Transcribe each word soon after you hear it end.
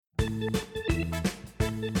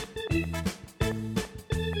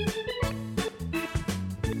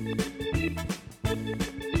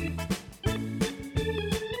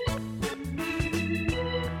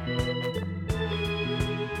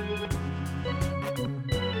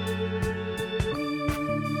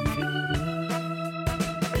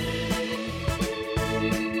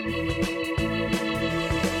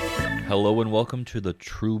Hello and welcome to the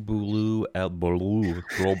True Blue at Blue.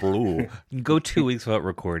 Go 2 weeks without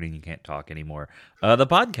recording, you can't talk anymore. The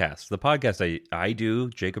podcast I do,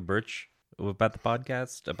 Jacob Birch, about the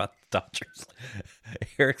podcast about the Dodgers.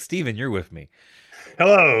 Eric Steven, you're with me.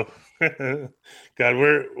 Hello. God,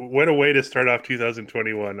 what a way to start off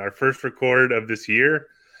 2021. Our first record of this year.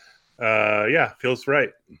 Yeah, feels right.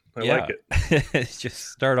 I like it. Just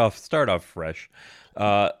start off fresh.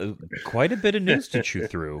 Quite a bit of news to chew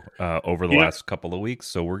through over the last couple of weeks,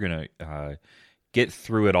 so we're gonna get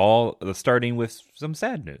through it all, starting with some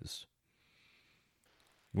sad news.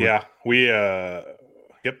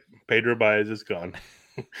 Pedro Baez is gone.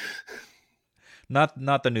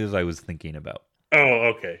 Not the news I was thinking about.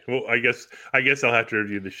 Oh, okay. Well, I guess I'll have to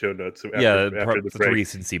review the show notes. After the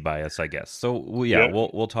recency bias, I guess. So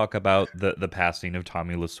we'll talk about the passing of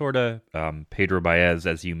Tommy Lasorda, Pedro Baez,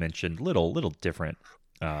 as you mentioned. Little different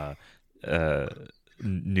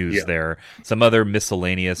news there. Some other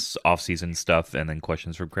miscellaneous offseason stuff, and then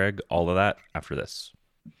questions from Craig. All of that after this.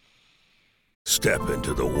 Step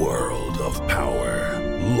into the world of power,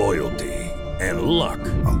 loyalty, and luck.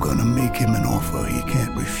 I'm gonna make him an offer he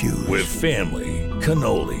can't refuse. With family,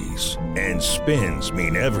 cannolis, and spins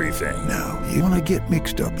mean everything. Now, you wanna get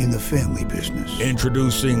mixed up in the family business.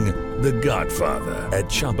 Introducing The Godfather at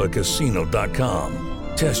ChumbaCasino.com.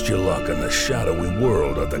 Test your luck in the shadowy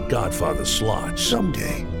world of The Godfather slot.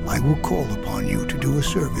 Someday, I will call upon you to do a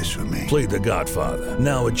service for me. Play The Godfather,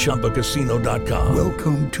 now at ChumbaCasino.com.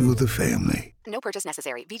 Welcome to the family. No purchase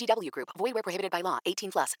necessary. VGW Group. Void where prohibited by law.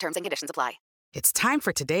 18+. Terms and conditions apply. It's time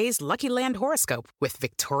for today's Lucky Land horoscope with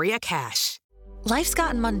Victoria Cash. Life's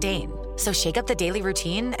gotten mundane, so shake up the daily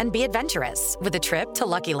routine and be adventurous with a trip to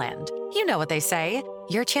Lucky Land. You know what they say.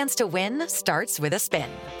 Your chance to win starts with a spin.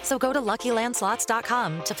 So go to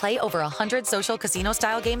LuckyLandSlots.com to play over 100 social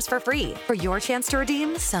casino-style games for free for your chance to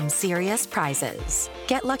redeem some serious prizes.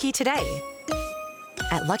 Get lucky today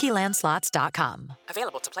at LuckyLandSlots.com.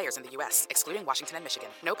 Available to players in the U.S., excluding Washington and Michigan.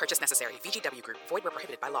 No purchase necessary. VGW Group. Void where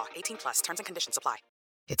prohibited by law. 18+. Terms and conditions apply.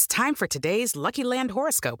 It's time for today's Lucky Land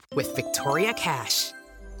horoscope with Victoria Cash.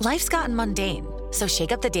 Life's gotten mundane, so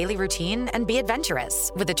shake up the daily routine and be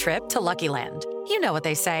adventurous with a trip to Lucky Land. You know what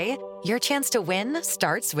they say. Your chance to win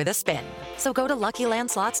starts with a spin. So go to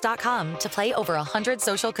LuckyLandSlots.com to play over 100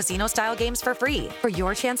 social casino-style games for free for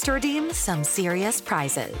your chance to redeem some serious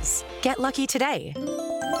prizes. Get lucky today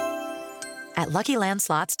at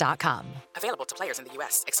LuckyLandSlots.com. Available to players in the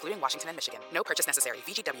U.S., excluding Washington and Michigan. No purchase necessary.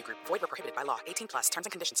 VGW Group. Void where prohibited by law. 18+. Terms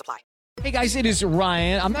and conditions apply. Hey guys, it is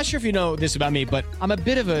Ryan. I'm not sure if you know this about me, but I'm a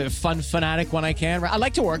bit of a fun fanatic when I can. I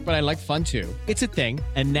like to work, but I like fun too. It's a thing.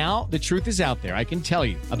 And now the truth is out there. I can tell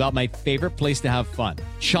you about my favorite place to have fun.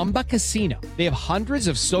 Chumba Casino. They have hundreds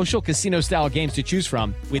of social casino style games to choose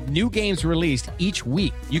from with new games released each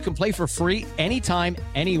week. You can play for free anytime,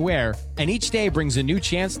 anywhere. And each day brings a new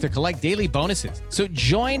chance to collect daily bonuses. So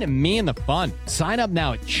join me in the fun. Sign up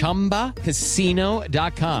now at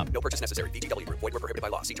ChumbaCasino.com. No purchase necessary. VGW Group. Void where prohibited by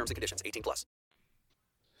law. See terms and conditions. 18+.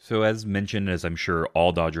 So as mentioned, as I'm sure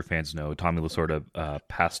all Dodger fans know, Tommy Lasorda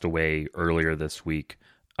passed away earlier this week.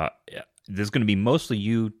 There's going to be mostly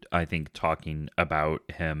you, I think, talking about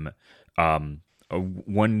him.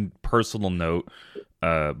 One personal note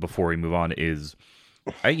before we move on is,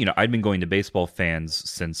 I'd been going to baseball fans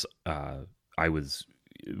since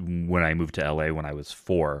when I moved to LA when I was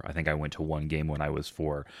 4. I think I went to one game when I was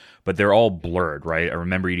 4, but they're all blurred, right? I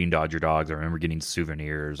remember eating Dodger dogs. I remember getting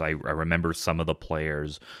souvenirs. I remember some of the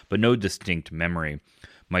players, but no distinct memory.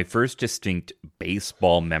 My first distinct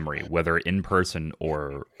baseball memory, whether in person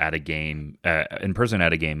or at a game,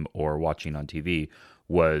 or watching on TV,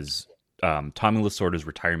 was Tommy Lasorda's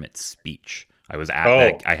retirement speech. I was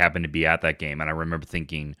at I happened to be at that game, and I remember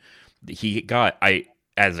thinking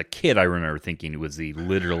as a kid, I remember thinking it was the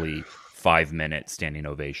literally 5-minute standing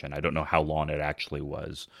ovation. I don't know how long it actually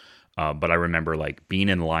was, but I remember being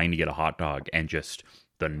in line to get a hot dog and just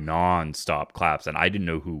the non-stop claps. And I didn't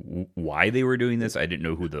know why they were doing this. I didn't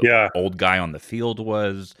know who the old guy on the field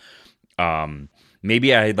was.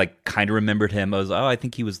 Maybe I had kind of remembered him as, I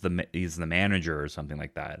think he's the manager or something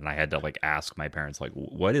like that. And I had to ask my parents,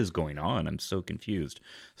 what is going on? I'm so confused.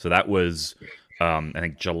 So that was, I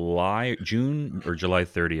think June or July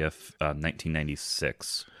 30th,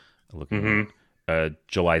 1996.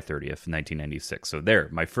 July 30th, 1996. So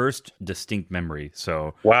my first distinct memory.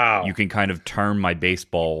 So wow, you can kind of term my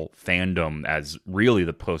baseball fandom as really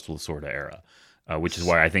the post-Lasorda era, which is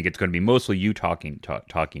why I think it's going to be mostly you talking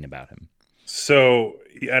about him. So,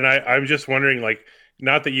 and I'm just wondering,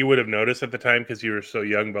 not that you would have noticed at the time because you were so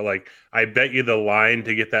young, but I bet you the line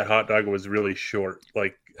to get that hot dog was really short.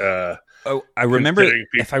 Oh, I remember. Considering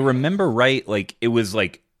people- If I remember right, like it was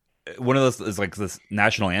like one of those is like this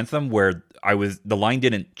national anthem where the line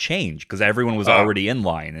didn't change because everyone was already in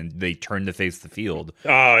line and they turned to face the field.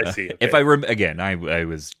 Oh, I see. Okay. If again, I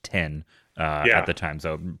was 10 at the time,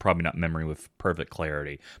 so probably not memory with perfect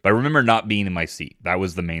clarity. But I remember not being in my seat. That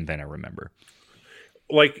was the main thing I remember.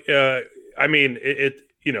 Like, I mean,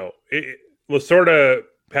 Lasorda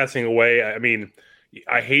passing away. I mean,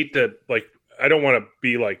 I hate to I don't want to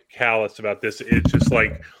be like callous about this. It's just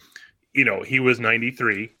like, he was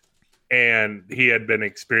 93 and he had been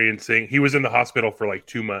he was in the hospital for like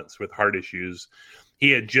 2 months with heart issues.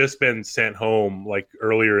 He had just been sent home like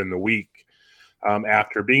earlier in the week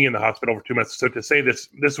after being in the hospital for 2 months. So to say this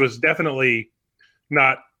was definitely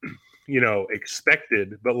not,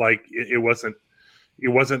 expected, but like it wasn't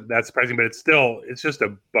that surprising, but it's just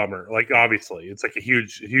a bummer. Like, obviously it's like a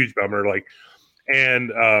huge bummer. Like,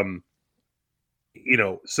 and,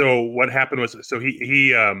 so what happened was, so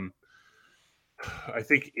he I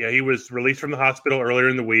think, he was released from the hospital earlier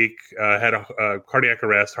in the week, had a cardiac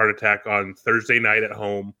arrest, heart attack on Thursday night at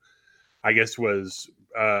home. I guess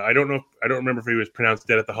I don't remember if he was pronounced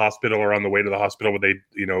dead at the hospital or on the way to the hospital, but they,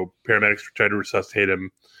 paramedics tried to resuscitate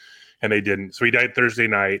him and they didn't. So he died Thursday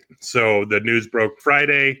night. So the news broke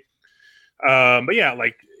Friday. But yeah,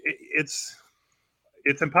 like it's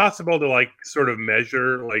impossible to like sort of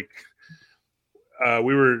measure, like,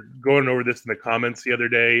 we were going over this in the comments the other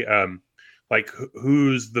day. Like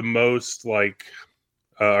who's the most like,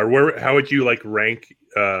 or how would you like rank,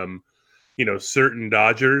 certain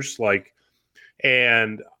Dodgers, like,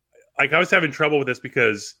 and like I was having trouble with this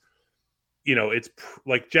because, it's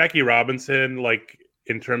like Jackie Robinson, like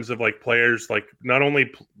in terms of like players, like not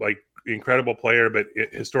only like incredible player, but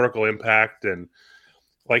historical impact. And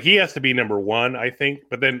like, he has to be number one, I think.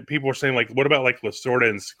 But then people were saying like, what about like Lasorda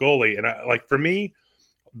and Scully? And for me,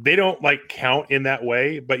 they don't like count in that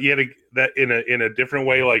way, but yet that in a different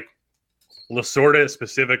way, like Lasorda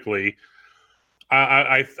specifically,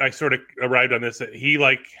 I sort of arrived on this that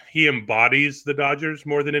he embodies the Dodgers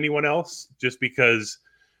more than anyone else, just because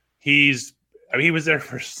he was there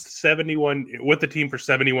for 71 with the team for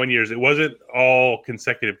 71 years. It wasn't all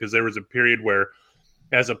consecutive because there was a period where,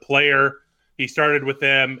 as a player, he started with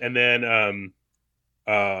them, and then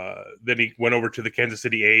he went over to the Kansas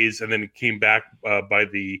City A's, and then came back by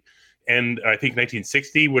the end, I think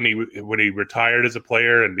 1960, when he retired as a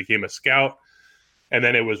player and became a scout, and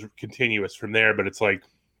then it was continuous from there. But it's like,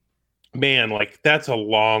 man, like that's a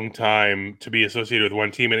long time to be associated with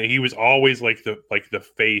one team, and he was always like the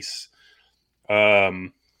face,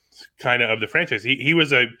 kind of the franchise. He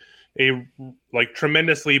was a like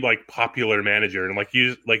tremendously like popular manager, and like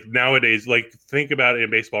nowadays, like think about it in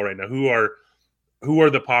baseball right now, who are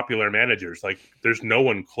the popular managers? Like there's no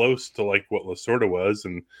one close to like what Lasorda was,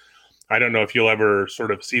 and I don't know if you'll ever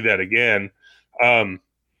sort of see that again. I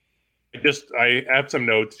have some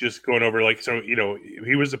notes just going over, like, so,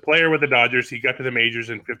 he was a player with the Dodgers. He got to the majors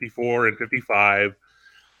in 54 and 55.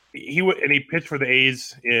 And he pitched for the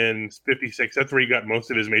A's in 56. That's where he got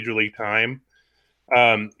most of his major league time.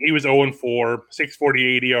 He was 0-4,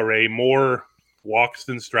 6.48 ERA, more walks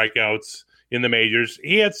than strikeouts in the majors.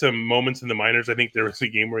 He had some moments in the minors. I think there was a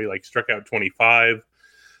game where he like struck out 25.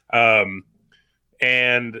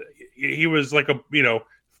 And he was like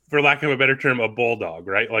for lack of a better term, a bulldog,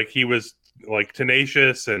 right? Like he was like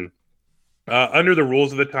tenacious, and under the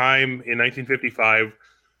rules of the time in 1955,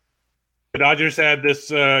 the Dodgers had this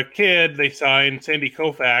kid. They signed Sandy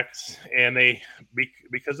Koufax, and they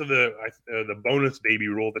because of the bonus baby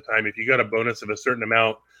rule at the time, if you got a bonus of a certain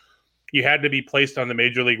amount, you had to be placed on the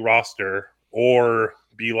major league roster or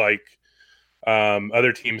be like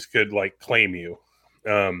other teams could like claim you.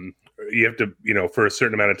 You have to, for a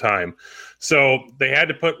certain amount of time. So they had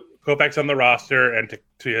to put Koufax on the roster, and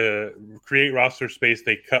to create roster space,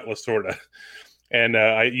 they cut Lasorda. And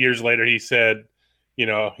years later, he said,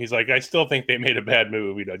 he's like, I still think they made a bad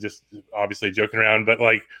move, just obviously joking around. But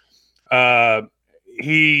like,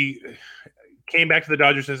 he came back to the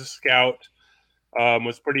Dodgers as a scout,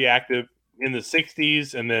 was pretty active in the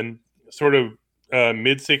 60s, and then sort of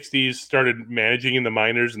mid 60s started managing in the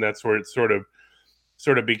minors. And that's where it sort of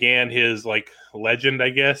began his like legend, I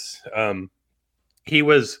guess. He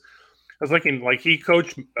was he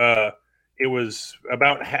coached, it was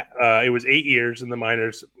about, it was 8 years in the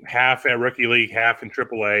minors, half at rookie league, half in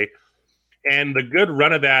AAA. And the good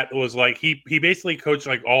run of that was like, he basically coached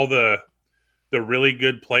like all the really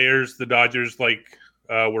good players the Dodgers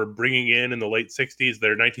were bringing in the late 60s.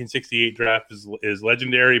 Their 1968 draft is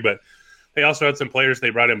legendary, but they also had some players they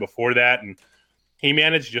brought in before that. And he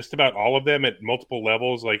managed just about all of them at multiple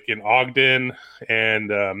levels, like in Ogden and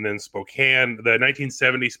then Spokane. The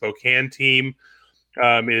 1970 Spokane team,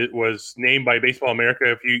 it was named by Baseball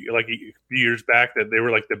America a few years back that they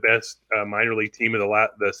were like the best minor league team of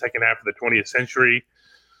the second half of the 20th century.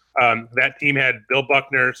 That team had Bill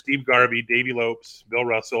Buckner, Steve Garvey, Davey Lopes, Bill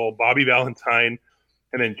Russell, Bobby Valentine,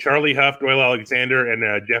 and then Charlie Huff, Doyle Alexander,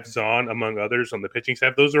 and Jeff Zahn, among others, on the pitching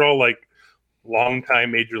staff. Those are all like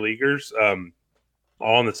longtime major leaguers,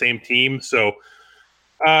 all on the same team. So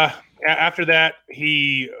after that,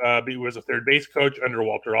 he was a third base coach under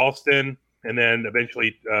Walter Alston, and then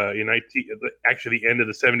eventually actually the end of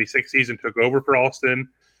the 76 season took over for Alston.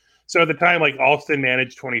 So at the time, like, Alston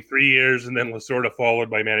managed 23 years, and then Lasorda followed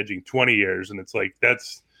by managing 20 years. And it's like,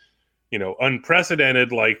 that's,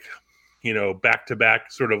 unprecedented, like,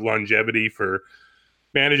 back-to-back sort of longevity for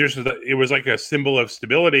managers. So it was like a symbol of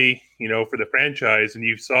stability, for the franchise. And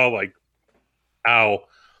you saw, like, how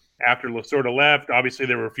after Lasorda left, obviously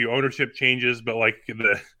there were a few ownership changes, but, like,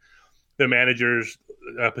 the manager's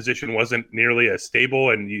position wasn't nearly as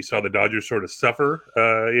stable. And you saw the Dodgers sort of suffer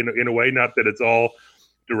in a way, not that it's all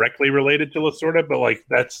directly related to Lasorda, but like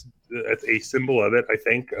that's a symbol of it, I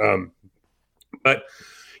think. But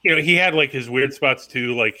he had like his weird spots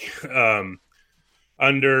too, like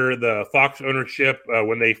under the Fox ownership,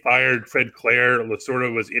 when they fired Fred Clare,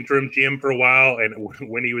 Lasorda was interim GM for a while, and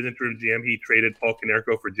when he was interim GM, he traded Paul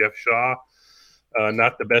Konerko for Jeff Shaw.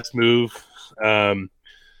 Not the best move. And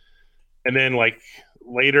then like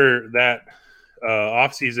later that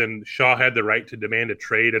offseason, Shaw had the right to demand a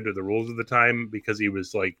trade under the rules of the time because he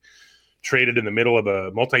was like traded in the middle of a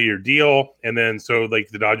multi-year deal. And then so like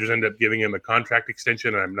the Dodgers ended up giving him a contract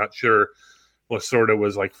extension. And I'm not sure Lasorda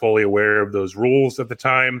was like fully aware of those rules at the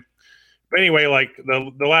time. But anyway, like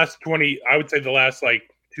the last the last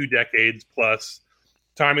like 2 decades plus,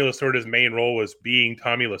 Tommy Lasorda's main role was being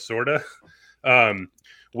Tommy Lasorda.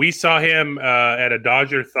 We saw him at a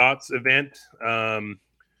Dodger Thoughts event.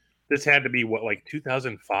 This had to be like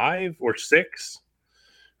 2005 or 6.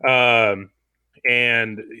 And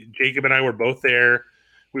Jacob and I were both there.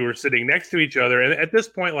 We were sitting next to each other. And at this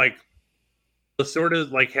point, like Lasorda,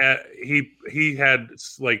 like he had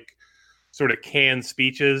like sort of canned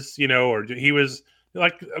speeches, or he was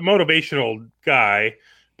like a motivational guy,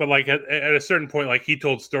 but like at a certain point, like he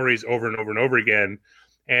told stories over and over and over again.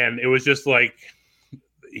 And it was just like,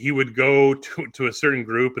 he would go to a certain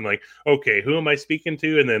group and like, okay, who am I speaking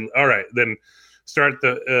to? And then, all right, then start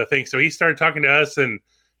the thing. So he started talking to us, and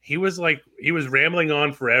he was rambling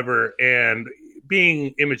on forever. And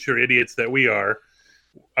being immature idiots that we are,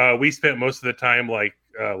 we spent most of the time like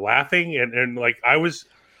laughing and like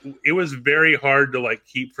it was very hard to like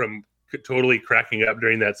keep from totally cracking up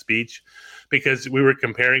during that speech because we were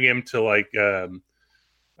comparing him to like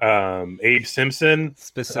Abe Simpson,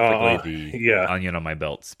 specifically the onion on my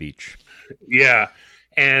belt speech. Yeah.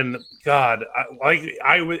 And God,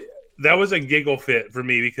 that was a giggle fit for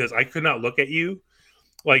me because I could not look at you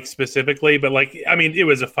like specifically, but like, I mean, it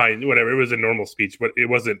was a fine, whatever. It was a normal speech, but it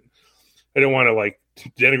wasn't, I don't want to like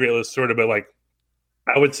denigrate this sort of, but like,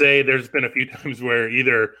 I would say there's been a few times where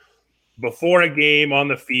either before a game on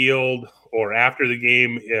the field or after the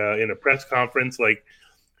game in a press conference, like,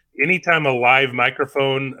 anytime a live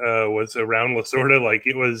microphone was around Lasorda, like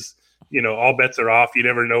it was, all bets are off. You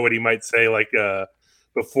never know what he might say. Like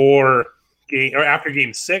before game or after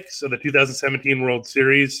Game 6 of the 2017 World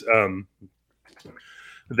Series,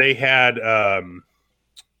 they had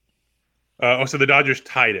so the Dodgers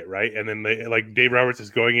tied it, right? And then they like Dave Roberts is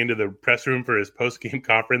going into the press room for his post game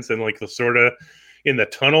conference, and like Lasorda in the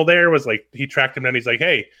tunnel there was like he tracked him down. He's like,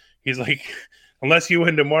 hey, unless you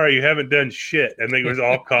win tomorrow, you haven't done shit. And it was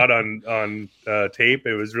all caught on tape.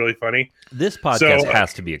 It was really funny. This podcast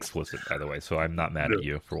has to be explicit, by the way, so I'm not mad at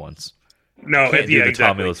you for once. No, can't do the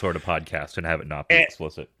Tommy Lasorda podcast and have it not be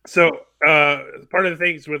explicit. So part of the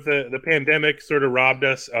things with the pandemic sort of robbed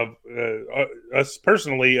us of us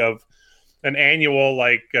personally of an annual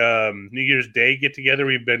like New Year's Day get together.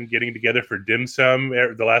 We've been getting together for dim sum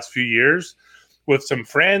the last few years with some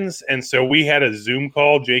friends, and so we had a Zoom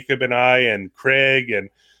call, Jacob and I and Craig and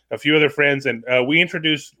a few other friends, and we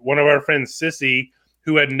introduced one of our friends, Sissy,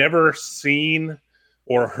 who had never seen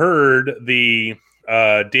or heard the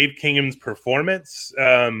Dave Kingham's performance,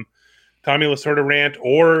 Tommy Lasorda rant,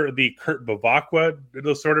 or the Kurt Bavacqua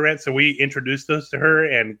Lasorda rant. So we introduced those to her,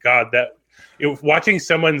 and God, watching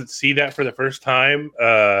someone see that for the first time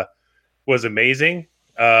was amazing.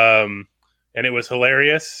 And it was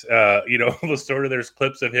hilarious. Lasorda, there's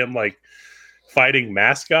clips of him like fighting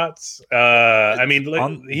mascots. I mean,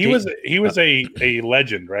 he was a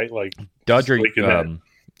legend, right? Like Dodger.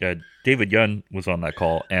 David Young was on that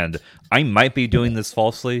call, and I might be doing this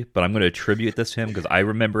falsely, but I'm going to attribute this to him because I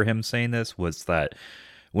remember him saying this, was that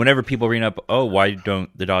whenever people bring up, oh, why don't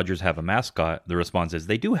the Dodgers have a mascot? The response is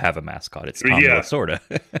they do have a mascot. It's Tommy Lasorda.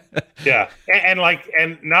 Yeah. And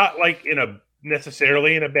not like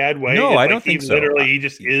necessarily in a bad way. No, I don't think so. Literally, he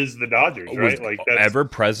just is the Dodgers, right? Like that's ever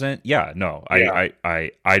present. Yeah, no, I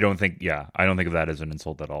don't think. Yeah, I don't think of that as an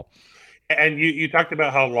insult at all. And you talked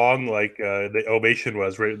about how long like the ovation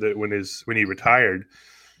was right when he retired.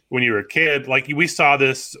 When you were a kid, like we saw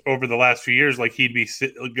this over the last few years. Like he'd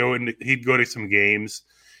go to some games,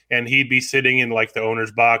 and he'd be sitting in like the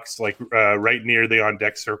owner's box, like right near the on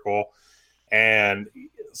deck circle. And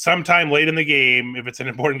sometime late in the game, if it's an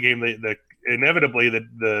important game, inevitably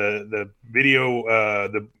the video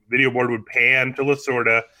board would pan to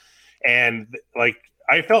Lasorda, and like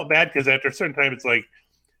I felt bad because after a certain time, it's like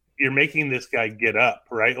you're making this guy get up,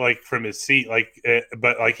 right? Like from his seat,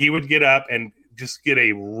 but like he would get up and just get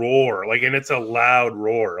a roar, like, and it's a loud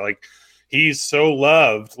roar. Like he's so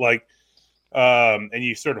loved, like, and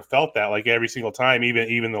you sort of felt that like every single time,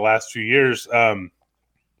 even the last few years,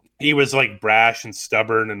 he was like brash and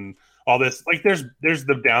stubborn and all this. Like there's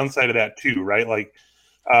the downside of that too, right? Like,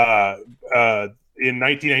 in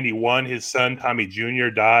 1991, his son Tommy Jr.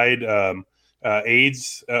 died,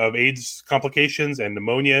 AIDS complications and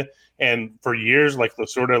pneumonia, and for years like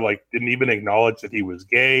Lasorda like didn't even acknowledge that he was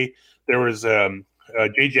gay. There was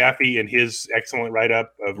Jay Jaffe in his excellent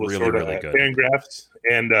write-up of Lasorda at Fangraphs,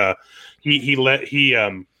 and he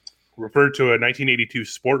referred to a 1982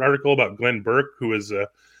 Sport article about Glenn Burke, who was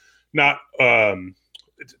not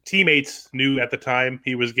teammates knew at the time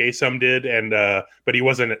he was gay. Some did, and but he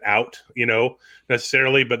wasn't out,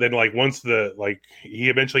 necessarily. But then, like once he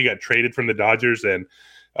eventually got traded from the Dodgers, and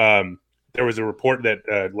there was a report that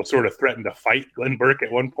Lasorda threatened to fight Glenn Burke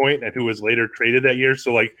at one point, and who was later traded that year.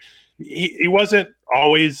 So like he wasn't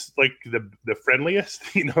always like the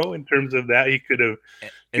friendliest, in terms of that. He could have.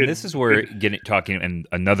 And this is where talking, and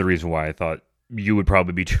another reason why I thought you would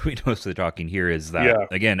probably be doing most of the talking here is that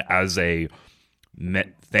again, as a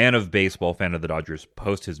fan of baseball, fan of the Dodgers,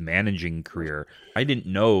 post his managing career, I didn't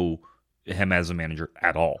know him as a manager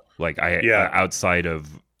at all. Like outside of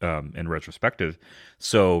in retrospective.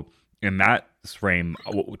 So in that frame,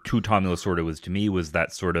 who Tommy Lasorda was to me was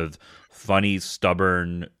that sort of funny,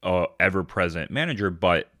 stubborn, ever-present manager.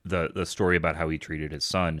 But the story about how he treated his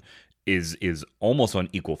son is almost on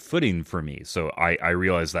equal footing for me. So I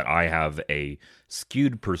realize that I have a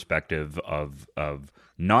skewed perspective of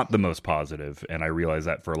not the most positive, and I realize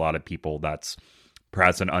that for a lot of people that's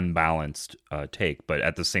perhaps an unbalanced take. But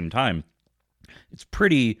at the same time, it's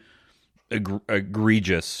pretty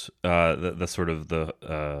egregious, the sort of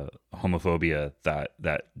the homophobia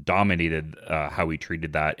that dominated how he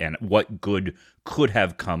treated that, and what good could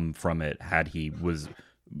have come from it had he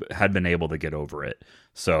been able to get over it.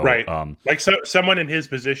 So right, someone in his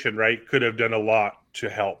position, right, could have done a lot to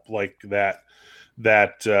help, like that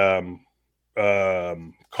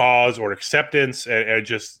cause or acceptance, and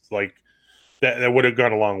just like that would have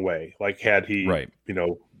gone a long way. Like had he, right,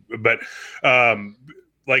 but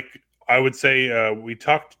like I would say we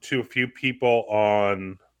talked to a few people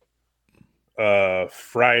on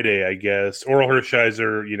Friday, I guess. Oral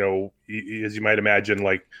Hershiser, as you might imagine,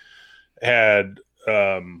 like had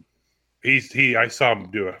I saw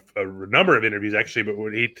him do a number of interviews actually, but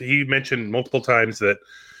when he mentioned multiple times that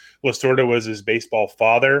Lasorda was his baseball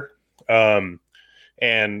father,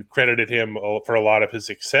 and credited him for a lot of his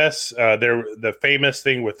success. The famous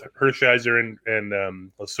thing with Hershiser and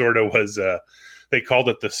Lasorda was they called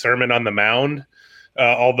it the Sermon on the Mound.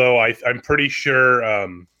 Although I'm pretty sure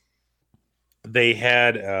they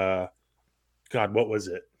had God, what was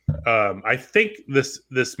it? I think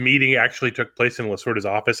this meeting actually took place in Lasorda's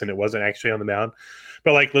office, and it wasn't actually on the mound.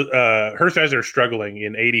 But like Hershiser struggling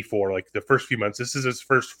in '84, like the first few months. This is his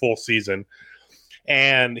first full season,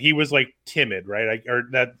 and he was like timid, right?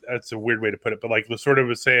 That's a weird way to put it, but like Lasorda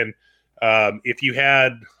was saying, if you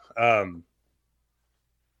had,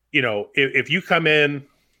 if you come in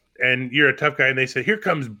and you're a tough guy, and they say, "Here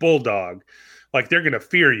comes Bulldog," like they're going to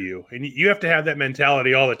fear you, and you have to have that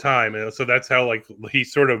mentality all the time. And so that's how like he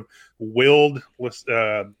sort of willed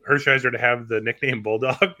Hershiser to have the nickname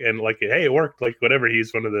Bulldog, and like, hey, it worked. Like whatever,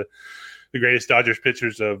 he's one of the greatest Dodgers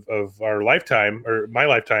pitchers of our lifetime, or my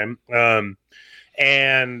lifetime.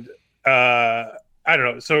 And I don't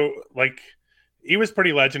know. So like he was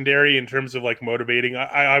pretty legendary in terms of like motivating.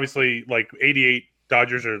 I obviously like '88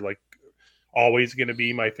 Dodgers are like always going to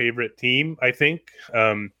be my favorite team. I think.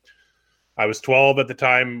 I was 12 at the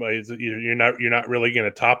time. You're not really going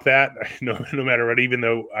to top that, no matter what. Even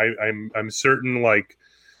though I'm certain, like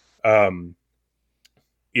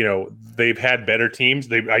You know, they've had better teams.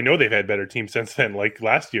 I know they've had better teams since then. Like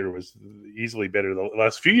last year was easily better. The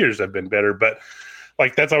last few years have been better, but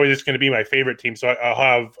like that's always just going to be my favorite team. So I'll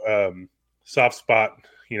have soft spot,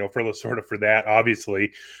 you know, for Lasorda for that.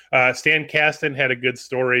 Obviously, Stan Kasten had a good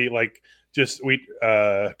story. Like just we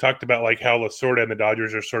talked about like how Lasorda and the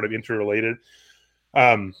Dodgers are sort of interrelated.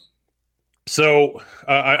 So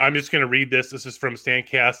I'm just going to read this. This is from Stan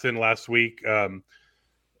Kasten last week.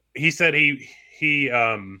 He said he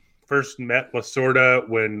first met Lasorda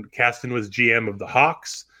when Kasten was GM of the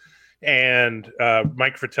Hawks, and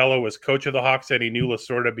Mike Fratello was coach of the Hawks, and he knew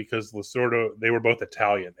Lasorda because they were both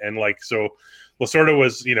Italian, and like so Lasorda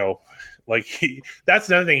was, you know, like that's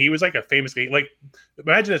another thing. He was like a famous guy. Like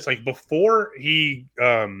imagine it's like before he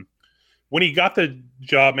when he got the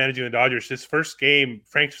job managing the Dodgers, his first game,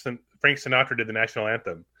 Frank Sinatra did the national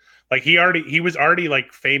anthem. Like he was already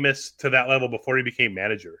like famous to that level before he became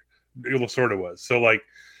manager. Lasorda was. So like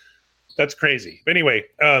that's crazy. But anyway,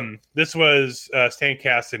 this was Stan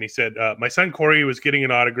Kasten. He said, my son Corey was getting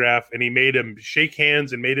an autograph and he made him shake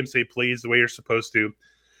hands and made him say please the way you're supposed to.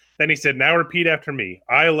 Then he said, now repeat after me.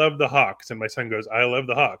 I love the Hawks. And my son goes, I love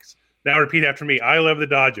the Hawks. Now repeat after me. I love the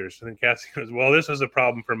Dodgers. And then Kasten goes, well, this was a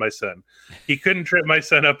problem for my son. He couldn't trip my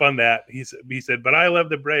son up on that. He said, but I love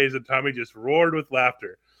the Braves. And Tommy just roared with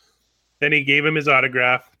laughter. Then he gave him his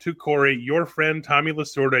autograph to Corey. Your friend, Tommy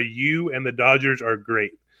Lasorda, you and the Dodgers are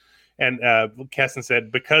great. And Kasten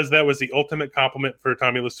said, because that was the ultimate compliment for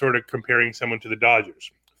Tommy Lasorda, comparing someone to the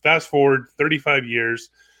Dodgers. Fast forward 35 years.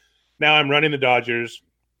 Now I'm running the Dodgers,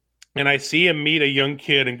 and I see him meet a young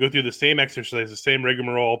kid and go through the same exercise, the same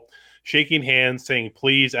rigmarole, shaking hands, saying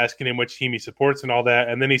please, asking him which team he supports and all that.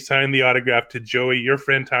 And then he signed the autograph to Joey, your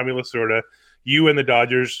friend, Tommy Lasorda. You and the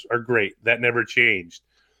Dodgers are great. That never changed.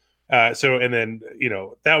 So, and then, you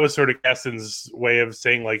know, that was sort of Kasten's way of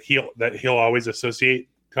saying like he'll always associate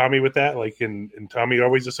Tommy with that. Like, and Tommy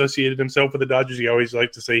always associated himself with the Dodgers. He always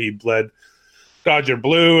liked to say he bled Dodger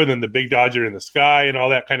blue and then the big Dodger in the sky and all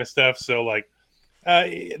that kind of stuff. So like,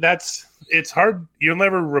 it's hard. You'll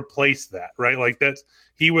never replace that, right? Like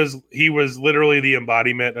he was literally the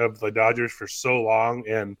embodiment of the Dodgers for so long.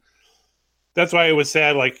 And that's why it was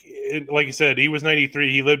sad. Like you said, he was 93,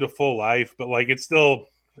 he lived a full life, but like, it's still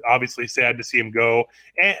obviously sad to see him go.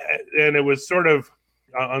 And it was sort of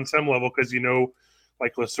on some level, because, you know,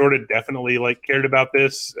 like Lasorda definitely like cared about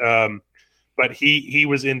this. But he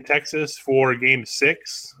was in Texas for Game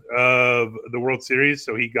 6 of the World Series.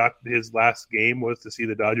 So he got his last game was to see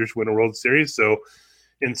the Dodgers win a World Series. So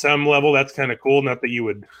in some level, that's kind of cool. Not that you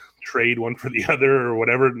would trade one for the other or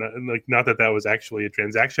whatever. Not that was actually a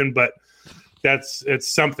transaction, but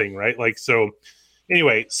it's something, right? Like, so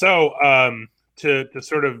anyway, so to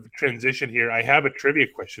sort of transition here, I have a trivia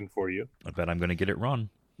question for you. I bet I'm going to get it wrong.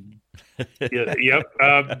 Yep.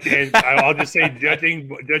 And I'll just say,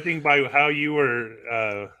 judging by how you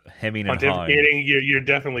were hemming and pontificating, you're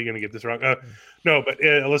definitely going to get this wrong. No, but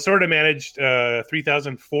Lasorda managed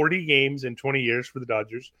 3,040 games in 20 years for the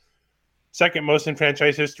Dodgers. Second most in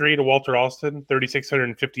franchise history to Walter Alston,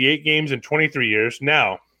 3,658 games in 23 years.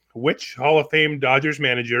 Now, which Hall of Fame Dodgers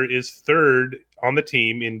manager is third on the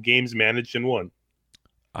team in games managed and won?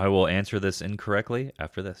 I will answer this incorrectly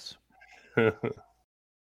after this.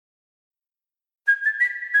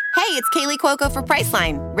 Hey, it's Kaylee Cuoco for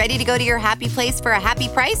Priceline. Ready to go to your happy place for a happy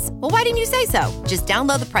price? Well, why didn't you say so? Just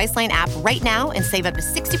download the Priceline app right now and save up to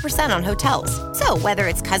 60% on hotels. So whether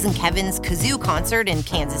it's Cousin Kevin's Kazoo Concert in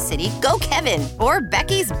Kansas City, go Kevin, or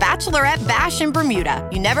Becky's Bachelorette Bash in Bermuda,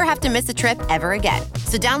 you never have to miss a trip ever again.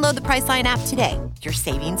 So download the Priceline app today. Your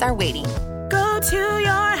savings are waiting. Go to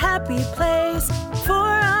your happy place for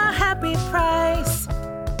a happy price.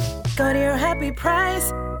 Go to your happy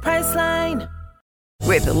price, Priceline.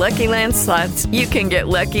 With the Lucky Land Slots, you can get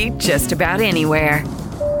lucky just about anywhere.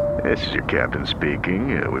 This is your captain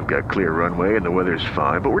speaking. We've got clear runway and the weather's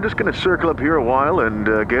fine, but we're just going to circle up here a while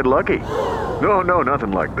and get lucky. No,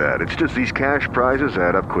 nothing like that. It's just these cash prizes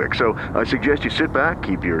add up quick. So I suggest you sit back,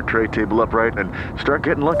 keep your tray table upright, and start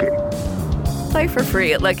getting lucky. Play for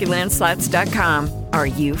free at LuckyLandSlots.com. Are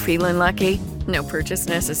you feeling lucky? No purchase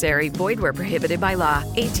necessary. Void where prohibited by law.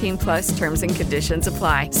 18+ terms and conditions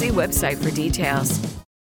apply. See website for details.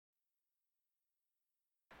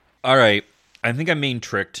 All right. I think I'm being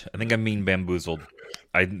tricked. I think I'm being bamboozled.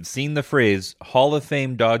 I've seen the phrase Hall of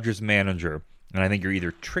Fame Dodgers manager, and I think you're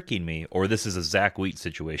either tricking me or this is a Zach Wheat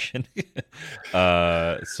situation.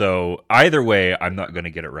 So either way, I'm not going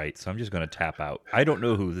to get it right. So I'm just going to tap out. I don't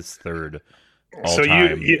know who this third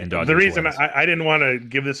all-time in Dodgers the reason was. I didn't want to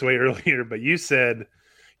give this away earlier, but you said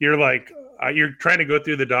you're trying to go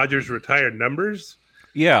through the Dodgers retired numbers.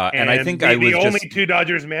 Yeah, and I think the only two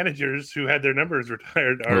Dodgers managers who had their numbers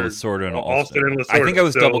retired are Lasorda and Alston and Lasorda. I think I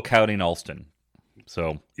was double counting Alston.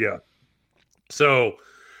 So yeah. So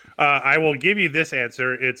I will give you this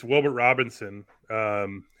answer. It's Wilbert Robinson,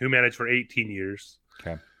 who managed for 18 years.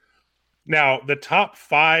 Okay. Now, the top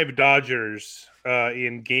 5 Dodgers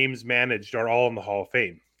in games managed are all in the Hall of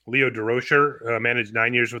Fame. Leo Durocher managed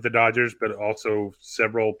 9 years with the Dodgers, but also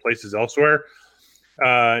several places elsewhere.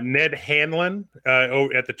 Ned Hanlon,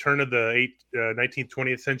 at the turn of the 19th,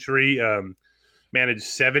 20th century, managed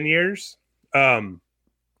 7 years.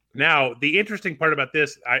 Now, the interesting part about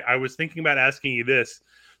this, I was thinking about asking you this.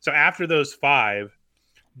 So after those 5,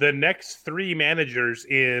 the next 3 managers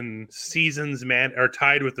in seasons are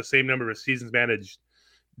tied with the same number of seasons managed.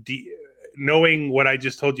 Knowing what I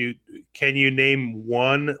just told you, can you name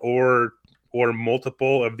one or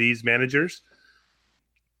multiple of these managers?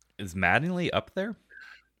 Is Mattingly up there?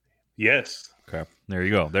 Yes. Okay, there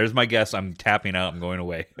you go. There's my guess. I'm tapping out. I'm going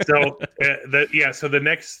away. So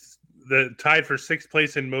the tied for 6th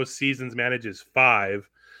place in most seasons manages 5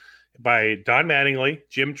 by Don Mattingly,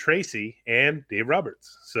 Jim Tracy, and Dave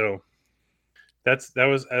Roberts. So that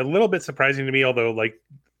was a little bit surprising to me, although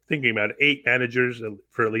thinking about 8 managers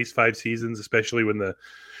for at least 5 seasons, especially when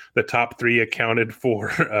the top 3 accounted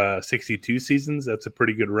for 62 seasons, that's a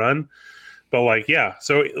pretty good run. But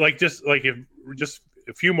so if just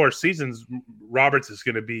a few more seasons, Roberts is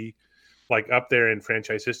going to be up there in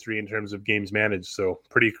franchise history in terms of games managed. So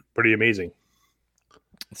pretty amazing.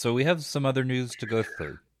 So we have some other news to go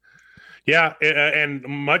through. Yeah, and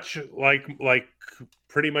much like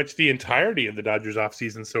pretty much the entirety of the Dodgers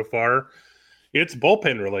offseason so far, it's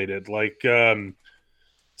bullpen related.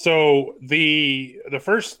 So the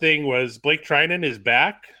first thing was Blake Treinen is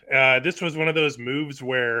back. This was one of those moves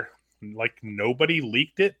where nobody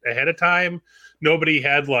leaked it ahead of time. Nobody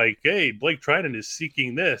had hey, Blake Treinen is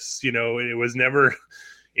seeking this. It was never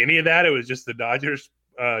any of that. It was just the Dodgers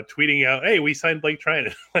tweeting out, hey, we signed Blake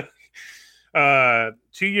Treinen.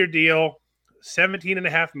 2-year deal,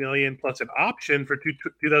 $17.5 million plus an option for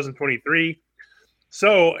 2023.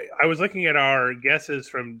 So I was looking at our guesses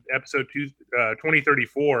from episode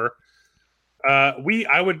 2034.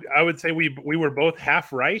 I would say we were both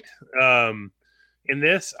half right. In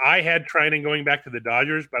this, I had Treinen going back to the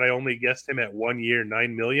Dodgers, but I only guessed him at 1 year,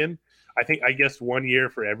 $9 million. I think I guessed 1 year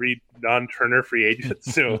for every non-Turner free agent,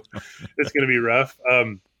 so it's going to be rough.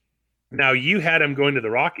 Now, you had him going to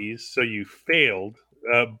the Rockies, so you failed,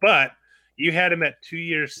 but you had him at 2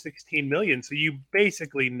 years, $16 million, so you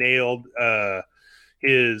basically nailed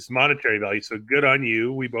his monetary value. So good on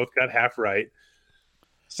you. We both got half right.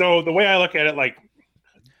 So the way I look at it,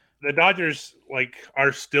 the Dodgers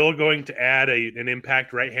are still going to add an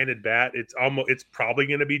impact right-handed bat. It's probably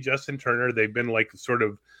going to be Justin Turner. They've been sort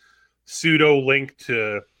of pseudo linked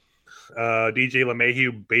to DJ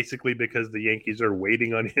LeMahieu, basically because the Yankees are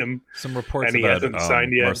waiting on him. Some reports and he about hasn't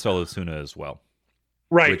signed yet. Marcell Ozuna as well,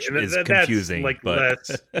 right? Which is confusing. But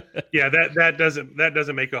that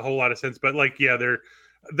doesn't make a whole lot of sense. But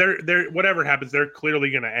they're whatever happens, they're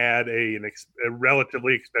clearly going to add a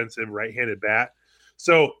relatively expensive right-handed bat.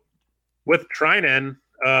 So with Treinen,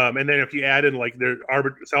 and then if you add in their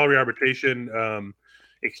salary arbitration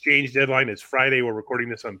exchange deadline is Friday. We're recording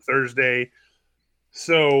this on Thursday.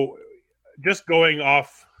 So just going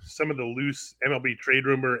off some of the loose MLB trade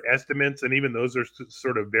rumor estimates, and even those are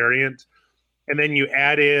sort of variant. And then you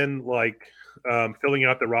add in filling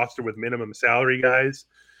out the roster with minimum salary guys.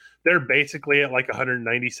 They're basically at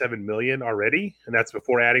 $197 million already, and that's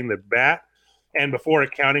before adding the bat and before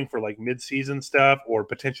accounting for mid-season stuff or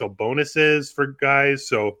potential bonuses for guys.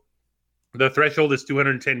 So the threshold is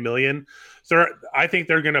 $210 million. So I think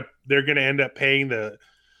they're gonna end up paying the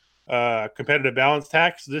competitive balance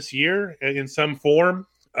tax this year in some form.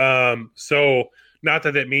 So not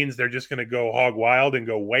that means they're just going to go hog wild and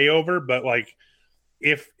go way over, but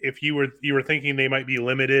if you were thinking they might be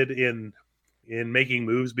limited in making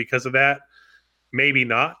moves because of that, maybe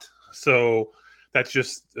not. So that's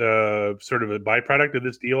just sort of a byproduct of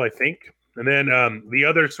this deal, I think. And then the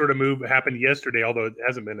other sort of move happened yesterday, although it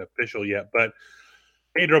hasn't been official yet, but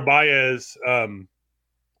Pedro Baez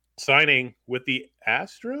signing with the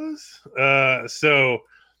Astros. So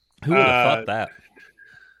who would have thought that?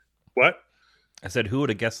 What? I said, who would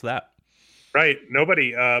have guessed that? Right.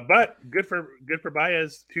 Nobody. But good for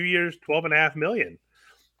Baez. 2 years, $12.5 million.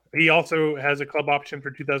 He also has a club option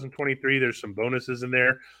for 2023. There's some bonuses in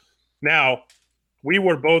there. Now, we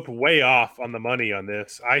were both way off on the money on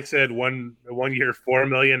this. I said one year, $4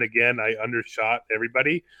 million. Again, I undershot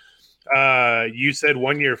everybody. You said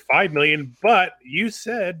 1 year, $5 million, but you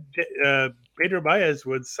said Pedro Baez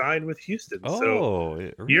would sign with Houston. So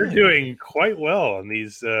really? You're doing quite well on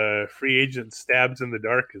these free agent stabs in the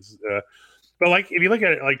dark. But like, if you look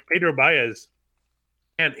at it, like Pedro Baez,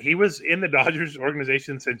 and he was in the Dodgers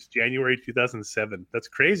organization since January 2007. That's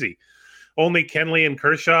crazy. Only Kenley and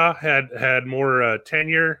Kershaw had more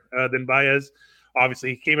tenure than Baez.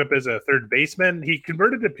 Obviously, he came up as a third baseman. He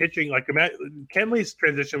converted to pitching. Like Kenley's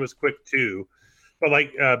transition was quick too, but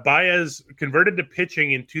like Baez converted to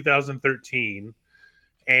pitching in 2013,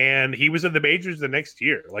 and he was in the majors the next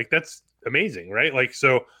year. Like that's amazing, right? Like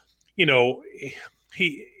so,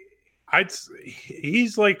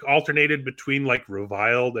 he's like alternated between like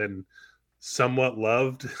reviled and somewhat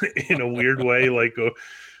loved in a weird way, like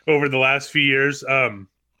over the last few years.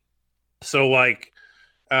 So like,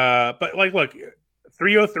 but like, look,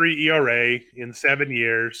 3.03 ERA in 7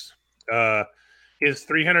 years. His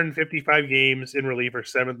 355 games in relief are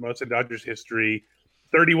seventh most in Dodgers history.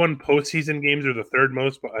 31 postseason games are the third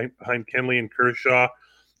most behind Kenley and Kershaw.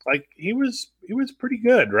 Like he was pretty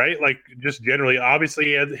good, right? Like just generally, obviously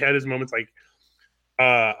he had his moments, like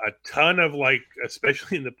a ton of like,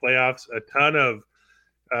 especially in the playoffs, a ton of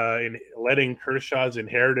in letting Kershaw's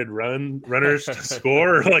inherited runners to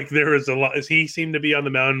score. Like there was a lot. He seemed to be on the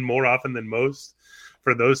mound more often than most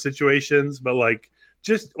for those situations, but like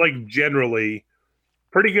just like generally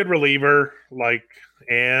pretty good reliever. Like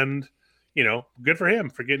and good for him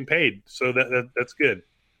for getting paid. So that's good.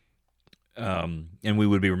 And we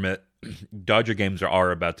would be remit. Dodger games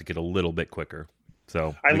are about to get a little bit quicker.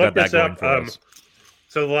 So I looked this up.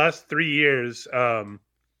 So the last 3 years on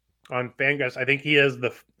Fangraphs, I think he had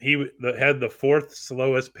the fourth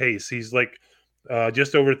slowest pace. He's like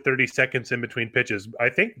just over 30 seconds in between pitches. I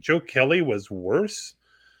think Joe Kelly was worse,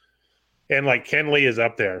 and like Kenley is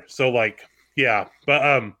up there. So like yeah,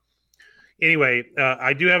 but anyway,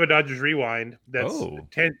 I do have a Dodgers Rewind that's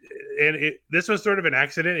 10, and this was sort of an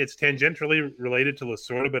accident. It's tangentially related to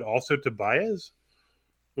Lasorda, but also to Baez.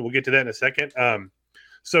 We'll get to that in a second.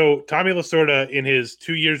 So Tommy Lasorda, in his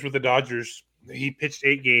 2 years with the Dodgers, he pitched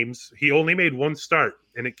 8 games. He only made one start,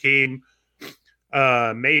 and it came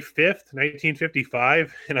May 5th,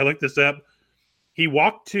 1955. And I looked this up. He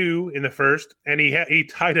walked 2 in the first, and he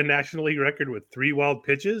tied a National League record with 3 wild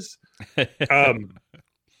pitches.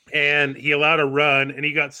 And he allowed a run, and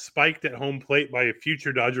he got spiked at home plate by a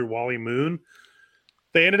future Dodger, Wally Moon.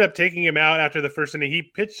 They ended up taking him out after the first inning.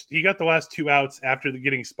 He got the last 2 outs after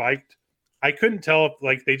getting spiked. I couldn't tell if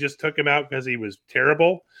like they just took him out because he was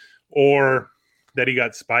terrible or that he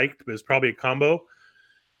got spiked. It was probably a combo.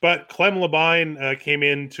 But Clem Labine came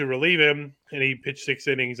in to relieve him, and he pitched 6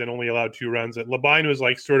 innings and only allowed 2 runs. And Labine was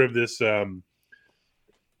like sort of this I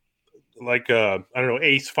don't know,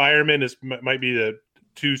 ace fireman might be the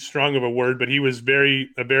too strong of a word, but he was a very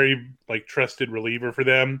like trusted reliever for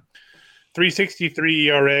them. 3.63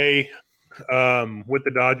 ERA with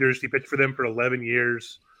the Dodgers. He pitched for them for 11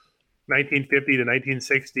 years, 1950 to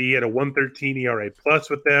 1960. He had a 1.13 ERA plus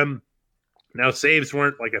with them. Now saves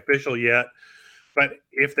weren't like official yet, but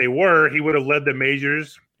if they were, he would have led the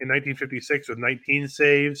majors in 1956 with 19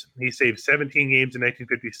 saves. He saved 17 games in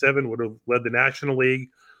 1957, would have led the National League.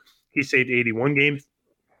 He saved 81 games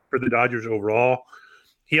for the Dodgers overall.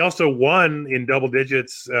 He also won in double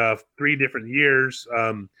digits 3 different years.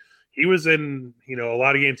 He was in, a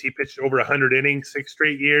lot of games. He pitched over 100 innings 6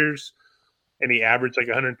 straight years, and he averaged like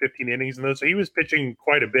 115 innings in those. So he was pitching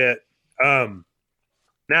quite a bit.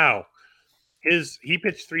 Now, he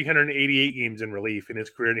pitched 388 games in relief in his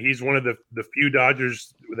career, and he's one of the few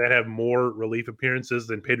Dodgers that have more relief appearances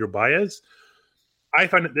than Pedro Baez. I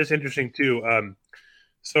find this interesting too.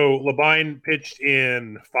 So Labine pitched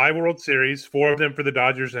in 5 World Series, 4 of them for the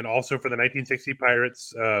Dodgers and also for the 1960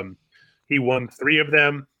 Pirates. He won 3 of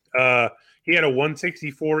them. He had a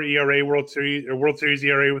 1.64 ERA World Series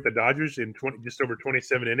ERA with the Dodgers in just over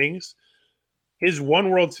 27 innings. His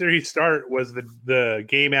one World Series start was the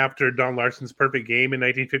game after Don Larson's perfect game in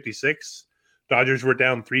 1956. Dodgers were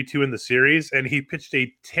down 3-2 in the series, and he pitched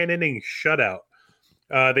a 10-inning shutout.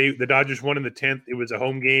 The Dodgers won in the 10th. It was a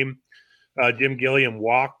home game. Jim Gilliam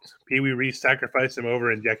walked. Pee Wee Reese sacrificed him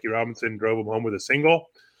over, and Jackie Robinson drove him home with a single.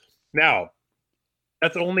 Now,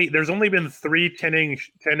 there's only been 3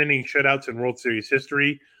 10-inning shutouts in World Series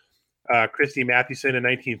history. Christy Mathewson in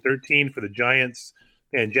 1913 for the Giants,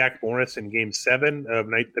 and Jack Morris in Game 7 of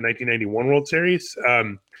the 1991 World Series.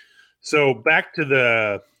 So back to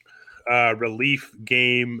the relief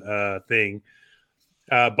game thing.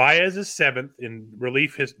 Baez is 7th in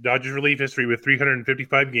Dodgers relief history with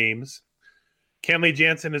 355 games. Kenley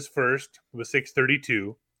Jansen is 1st with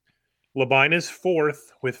 632. Labine is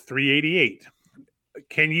 4th with 388.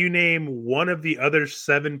 Can you name one of the other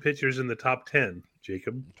 7 pitchers in the top 10,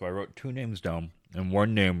 Jacob? So I wrote 2 names down, and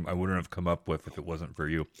one name I wouldn't have come up with if it wasn't for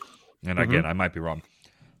you. And again, I might be wrong.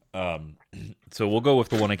 So we'll go with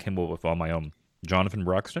the one I came up with on my own. Jonathan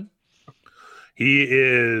Broxton. He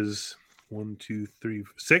is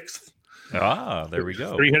 6th. Ah, there we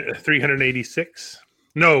go. 386.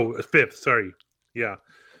 No, 5th. Sorry. Yeah.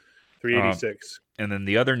 386. And then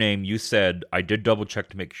the other name you said, I did double check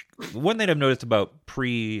to make sure. One thing I've noticed about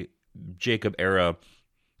pre-Jacob era,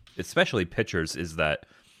 especially pitchers, is that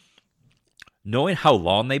knowing how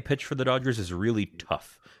long they pitch for the Dodgers is really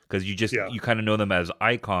tough because you kind of know them as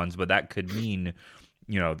icons, but that could mean,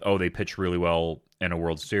 they pitch really well in a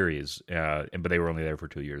World Series, but they were only there for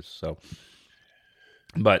 2 years. So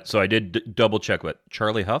I did double check. But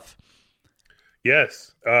Charlie Huff,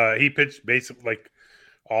 yes, he pitched basically like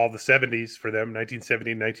all the 70s for them,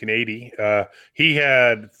 1970, 1980. He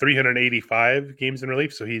had 385 games in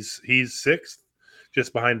relief, so he's 6th,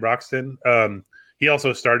 just behind Broxton. He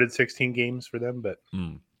also started 16 games for them, but.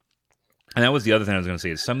 And that was the other thing I was going to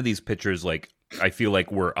say is some of these pitchers, like, I feel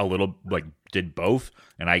like were a little like did both,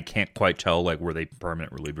 and I can't quite tell like were they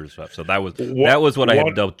permanent relievers and stuff. So that was what I had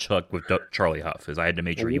to double check with Charlie Huff, is I had to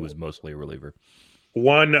make sure he was mostly a reliever.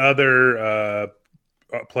 One other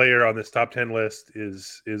player on this top 10 list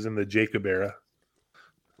is in the Jacob era.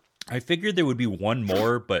 I figured there would be one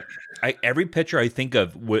more, but every pitcher I think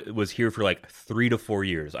of was here for like 3 to 4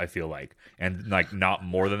 years, I feel like, and like not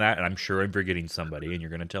more than that. And I'm sure I'm forgetting somebody, and you're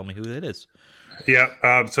going to tell me who it is.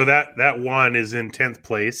 Yeah. So that one is in 10th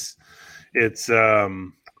place. It's Eric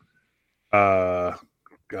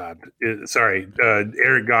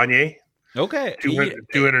Gagne. Okay.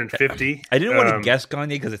 250. I didn't want to guess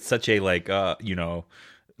Gagne because it's such a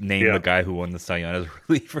name the guy who won the Cy Young as a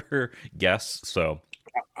reliever guess. So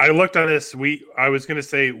I looked on this. I was going to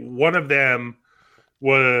say one of them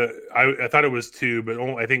was I thought it was 2, but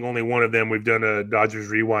I think only one of them we've done a Dodgers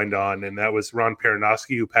rewind on, and that was Ron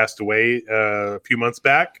Peronoski, who passed away a few months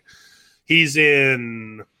back. He's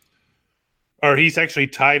actually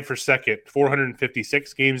tied for second,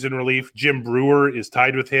 456 games in relief. Jim Brewer is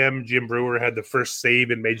tied with him. Jim Brewer had the first save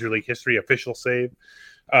in Major League history, official save.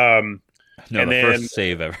 First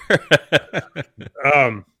save ever.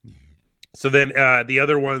 So then the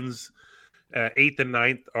other ones, 8th and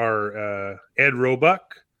 9th, are Ed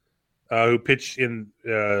Roebuck, who pitched in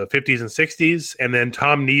 50s and 60s, and then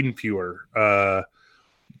Tom Niedenfuer.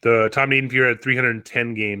 Tom Niedenfuer had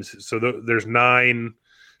 310 games. So there's nine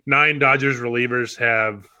Dodgers relievers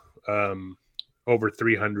have over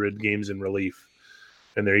 300 games in relief.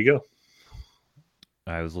 And there you go.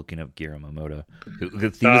 I was looking up Guillermo Moda. He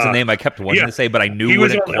was a name I kept wanting to say, but I knew he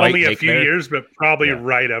was quite only a few years, but probably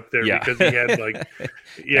right up there because he had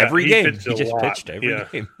every game. He just pitched every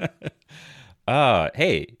game.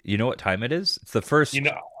 Hey, you know what time it is? It's the first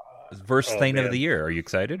thing of the year. Are you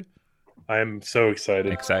excited? I'm so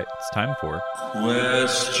excited. It's time for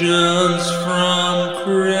Questions from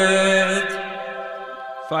Craig.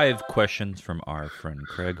 5 questions from our friend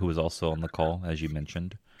Craig, who was also on the call, as you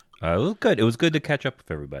mentioned. It was good. It was good to catch up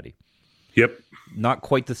with everybody. Yep. Not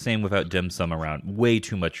quite the same without dim sum around. Way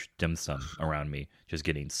too much dim sum around me, just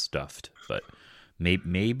getting stuffed. But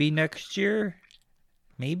maybe next year?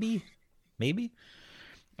 Maybe?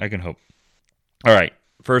 I can hope. All right,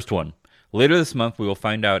 first one. Later this month, we will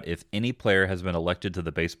find out if any player has been elected to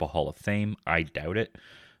the Baseball Hall of Fame. I doubt it.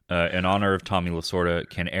 In honor of Tommy Lasorda,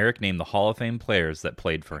 can Eric name the Hall of Fame players that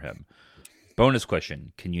played for him? Bonus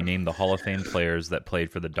question. Can you name the Hall of Fame players that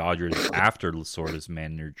played for the Dodgers after Lasorda's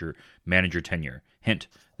manager tenure? Hint,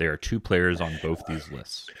 there are 2 players on both these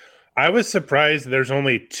lists. I was surprised there's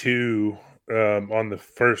only 2 on the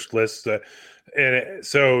first list.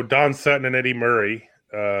 So Don Sutton and Eddie Murray.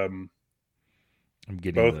 I'm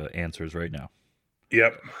getting the answers right now.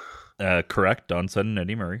 Yep. Correct. Don Sutton and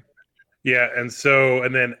Eddie Murray. Yeah.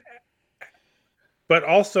 But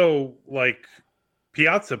also like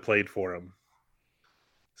Piazza played for him.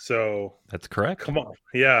 So that's correct. Come on.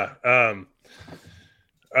 Yeah.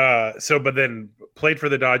 But then played for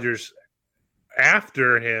the Dodgers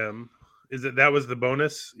after him. That was the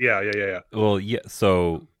bonus? Yeah. Well, yeah.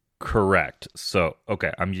 So correct. So,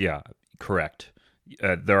 okay. Correct.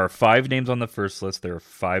 There are 5 names on the first list. There are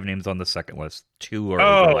 5 names on the second list. 2 are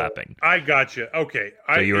overlapping. I gotcha. Okay.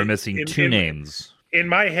 So you were missing 2 names. In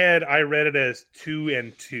my head, I read it as 2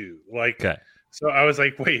 and 2. Okay. So I was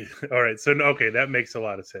like, wait, all right. So, okay, that makes a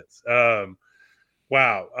lot of sense.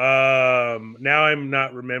 Wow. Now I'm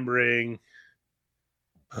not remembering.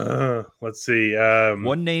 Let's see.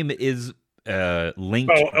 One name is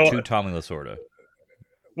linked to Tommy Lasorda.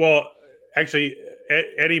 Well, actually,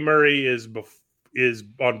 Eddie Murray is is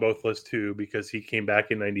on both lists too, because he came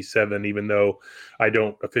back in 97, even though I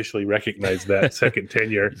don't officially recognize that second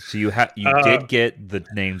tenure. So you did get the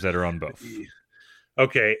names that are on both.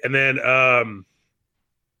 Okay. And then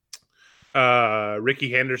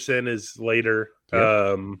Ricky Henderson is later.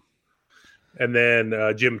 Yep. And then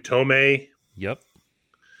Jim Tomei. Yep.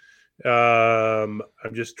 I'm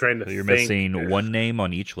just trying to So you're think. missing one name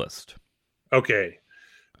on each list. Okay.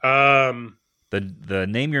 The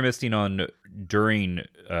name you're missing on during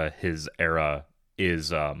his era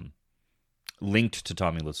is linked to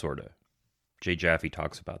Tommy Lasorda. Jay Jaffe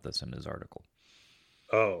talks about this in his article.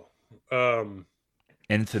 Oh.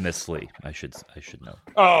 Infamously, I should know.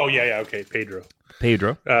 Oh, yeah, okay, Pedro.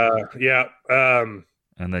 Yeah.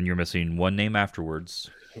 And then you're missing one name afterwards.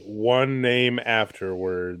 One name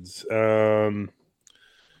afterwards.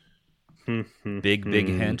 Big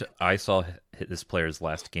hint. I saw this player's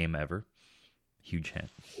last game ever. Huge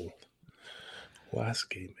hint. Last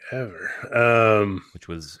game ever. Which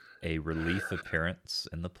was a relief appearance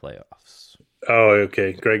in the playoffs. Oh,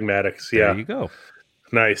 okay. Greg Maddux. Yeah. There you go.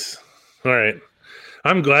 Nice. All right.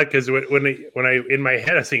 I'm glad because when I in my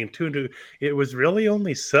head I was thinking 2-2, it was really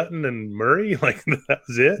only Sutton and Murray. Like that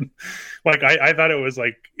was it. Like I thought it was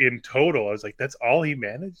like in total. I was like, that's all he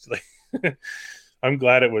managed. Like I'm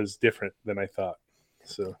glad it was different than I thought.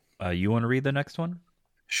 So you want to read the next one?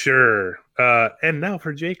 Sure. And now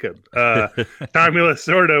for Jacob. Tommy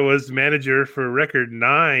Lasorda was manager for record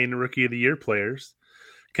 9 Rookie of the Year players.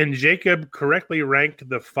 Can Jacob correctly rank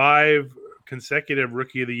the 5 consecutive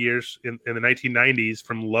Rookie of the Years in the 1990s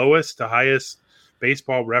from lowest to highest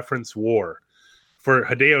Baseball Reference WAR? For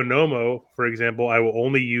Hideo Nomo, for example, I will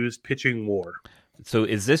only use pitching WAR. So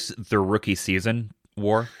is this their rookie season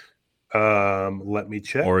WAR? Let me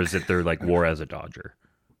check. Or is it their like WAR as a Dodger?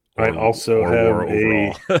 I also have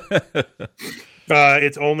overall.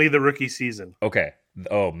 It's only the rookie season. Okay.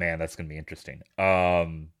 Oh man, that's gonna be interesting.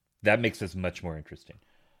 That makes this much more interesting.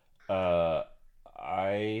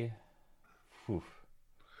 I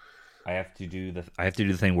have to do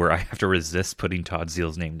the thing where I have to resist putting Todd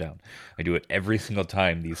Zeal's name down. I do it every single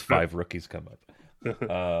time these 5 rookies come up.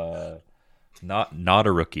 Not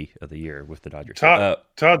a rookie of the year with the Dodgers.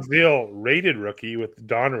 Todd Zeal rated rookie with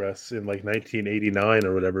Donruss in like 1989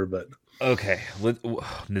 or whatever. But okay,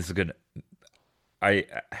 this is good.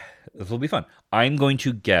 This will be fun. I'm going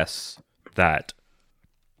to guess that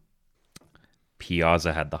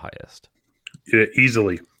Piazza had the highest. Yeah,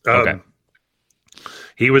 easily. Okay.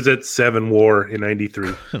 He was at 7 WAR in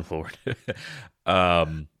 93. Lord.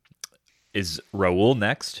 Is Raul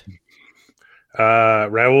next?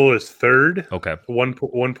 Raul is third. Okay.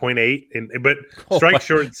 1.8. But strike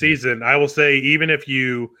short season, I will say even if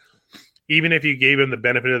you gave him the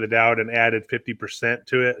benefit of the doubt and added 50%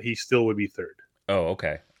 to it, he still would be third. Oh,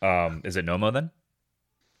 okay. Is it Nomo then?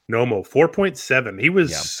 Nomo, 4.7. He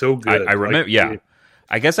was so good. I remember,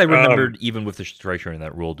 I guess I remembered even with the strike rate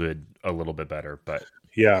that Rule did a little bit better, but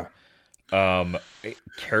yeah.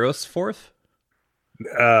 Karros fourth?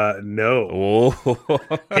 No. Oh.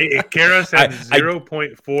 Karros had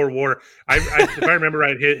 0.4 WAR. If I remember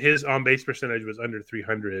right, his on base percentage was under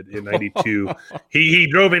 300 in 92. he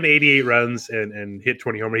drove in 88 runs and hit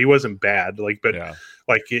 20 homers. He wasn't bad,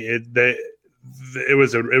 it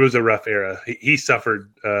was a rough era. He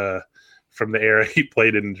suffered from the era he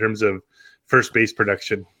played in terms of first base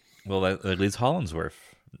production. Well, at least Hollinsworth,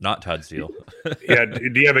 not Todd Zeal. Yeah.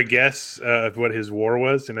 Do you have a guess of what his WAR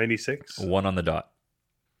was in 96? 1 on the dot.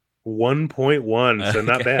 1.1, so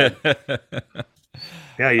not bad.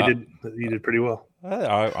 Yeah, you did pretty well.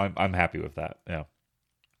 I'm happy with that.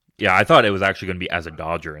 Yeah. I thought it was actually going to be as a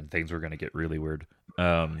Dodger, and things were going to get really weird.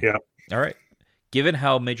 Yeah. All right. Given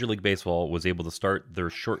how Major League Baseball was able to start their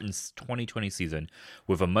shortened 2020 season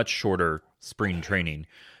with a much shorter spring training,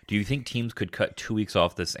 do you think teams could cut 2 weeks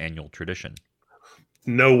off this annual tradition?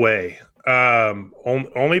 No way.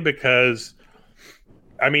 Only because,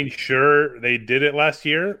 I mean, sure, they did it last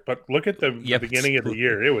year, but look at the beginning of the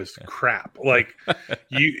year. It was crap. Like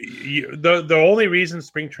the only reason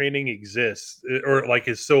spring training exists or like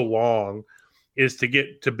is so long is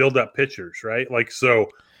to build up pitchers, right? Like so.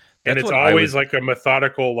 And it's always like a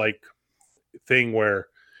methodical like thing where,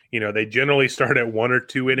 they generally start at 1 or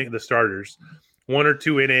 2 innings, the starters, 1 or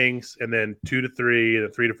 2 innings, and then 2 to 3, and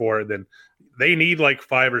then 3 to 4. And then they need like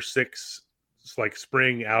 5 or 6 like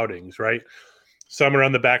spring outings, right? Some are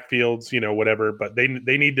on the backfields, whatever, but they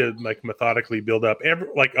need to like methodically build up.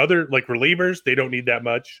 Other relievers, they don't need that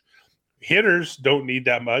much. Hitters don't need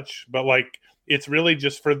that much, but like it's really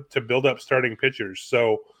just to build up starting pitchers.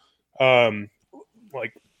 So,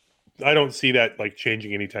 I don't see that like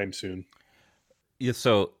changing anytime soon. Yeah,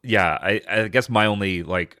 so yeah, I guess my only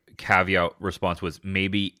like caveat response was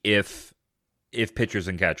maybe if pitchers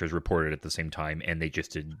and catchers reported at the same time and they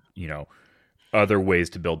just did, other ways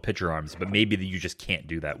to build pitcher arms, but maybe you just can't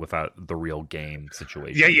do that without the real game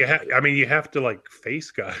situation. Yeah, you have to like face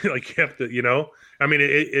guys, like you have to, I mean,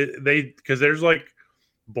 because there's like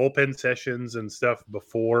bullpen sessions and stuff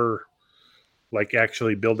before like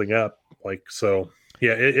actually building up, like, so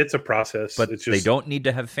yeah, it's a process. But it's they don't need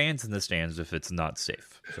to have fans in the stands if it's not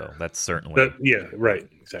safe. So that's certainly yeah, right,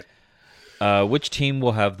 exactly. Which team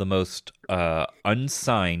will have the most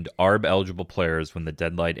unsigned ARB-eligible players when the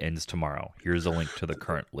deadline ends tomorrow? Here's a link to the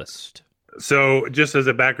current list. So just as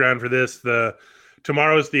a background for this,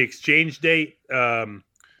 tomorrow is the exchange date, 10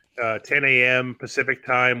 a.m. Pacific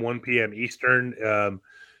time, 1 p.m. Eastern.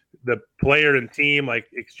 The player and team like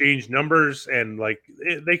exchange numbers and like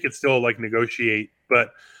they could still like negotiate,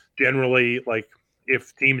 but generally like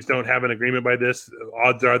if teams don't have an agreement by this,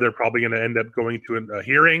 odds are they're probably going to end up going to a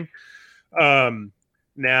hearing.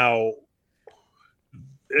 Now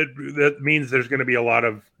that means there's going to be a lot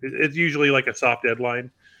of, it's usually like a soft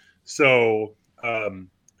deadline. So,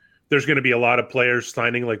 there's going to be a lot of players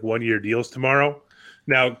signing like 1-year deals tomorrow.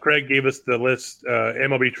 Now, Craig gave us the list.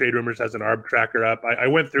 MLB Trade Rumors has an ARB tracker up. I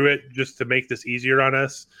went through it just to make this easier on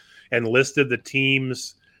us and listed the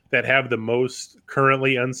teams that have the most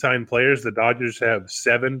currently unsigned players. The Dodgers have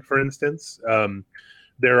 7, for instance.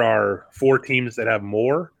 There are 4 teams that have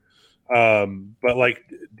more. But like,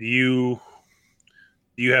 do you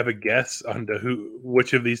have a guess on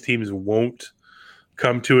which of these teams won't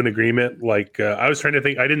come to an agreement? Like, I was trying to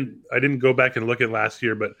think. I didn't go back and look at last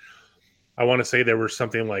year, but I want to say there was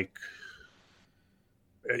something like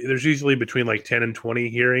there's usually between like 10 and 20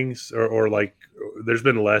 hearings, or like there's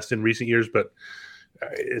been less in recent years, but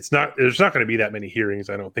there's not going to be that many hearings,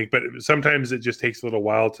 I don't think. But sometimes it just takes a little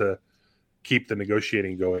while to keep the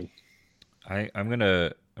negotiating going. I'm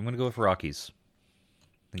gonna go with Rockies.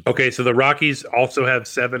 Okay, so the Rockies also have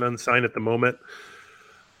 7 unsigned at the moment.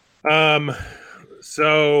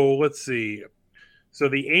 So let's see. So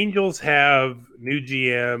the Angels have new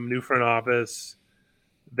GM, new front office.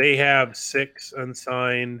 They have 6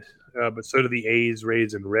 unsigned, but so do the A's,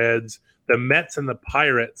 Rays, and Reds. The Mets and the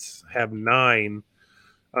Pirates have 9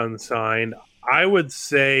 unsigned. I would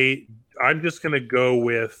say I'm just going to go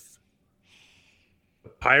with the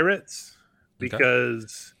Pirates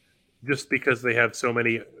because they have so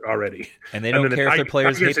many already. And they don't care if their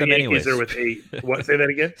players hate them anyways. Are with 8. What? Say that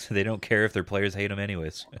again? So they don't care if their players hate them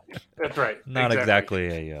anyways. That's right. Not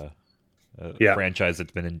exactly a franchise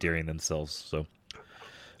that's been endearing themselves. So,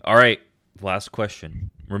 all right, last question.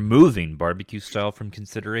 Removing barbecue style from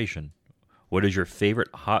consideration, what is your favorite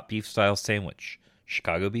hot beef style sandwich?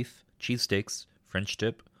 Chicago beef, cheesesteaks, French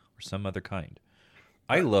dip, or some other kind?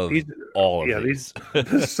 I love all of these.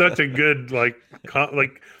 This is such a good like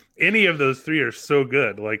any of those 3 are so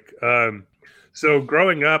good. Like, so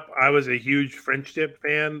growing up, I was a huge French dip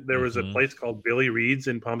fan. There was a place called Billy Reed's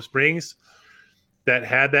in Palm Springs that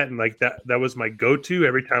had that, and like that was my go-to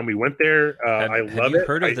every time we went there. I love it. Have you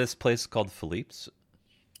heard of this place called Philippe's?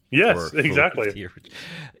 Yes, exactly.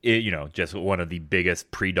 Just one of the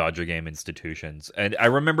biggest pre-Dodger game institutions. And I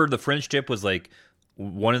remember the French dip was like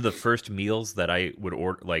one of the first meals that I would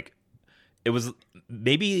order. Like, it was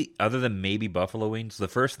maybe, other than maybe buffalo wings, the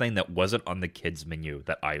first thing that wasn't on the kids' menu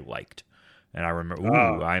that I liked. And I remember,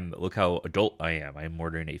 look how adult I am. I'm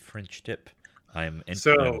ordering a French dip. I'm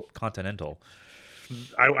continental.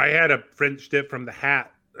 I had a French dip from the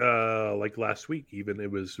Hat like last week. Even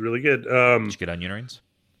it was really good. Did you get onion rings?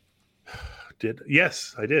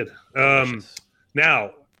 Yes, I did.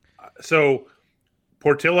 Now, so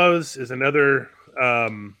Portillo's is another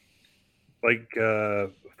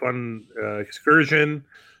fun excursion,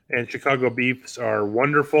 and Chicago beefs are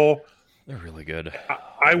wonderful. They're really good.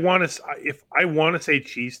 I want to say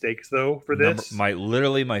cheesesteaks though for this.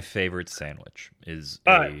 My favorite sandwich is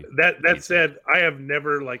that said, I've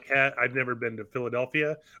never been to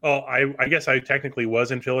Philadelphia. Oh, I guess I technically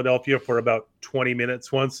was in Philadelphia for about 20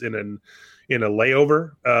 minutes once in a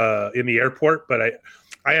layover in the airport, but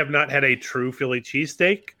I have not had a true Philly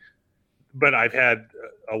cheesesteak, but I've had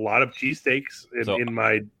a lot of cheesesteaks in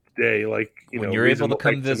my day. Like, when you're able to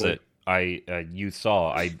come visit, I've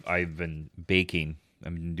been baking.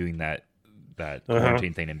 I've been doing that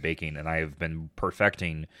quarantine thing and baking, and I have been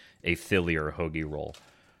perfecting a Philly or hoagie roll.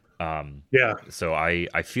 So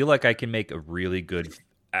I feel like I can make a really good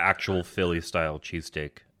actual Philly style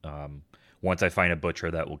cheesesteak. Once I find a butcher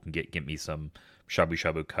that will get me some shabu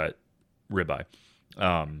shabu cut ribeye.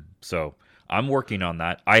 So I'm working on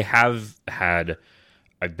that. I have had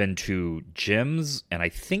I've been to Jim's and I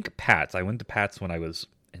think Pat's. I went to Pat's when I was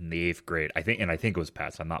in the 8th grade. I think it was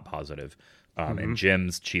Pat's. I'm not positive. And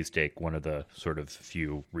Jim's cheesesteak, one of the sort of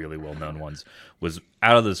few really well-known ones, was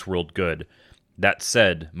out of this world good. That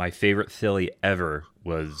said, my favorite Philly ever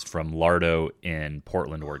was from Lardo in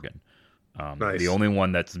Portland, Oregon. Nice. The only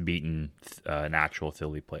one that's beaten an actual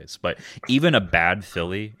Philly place. But even a bad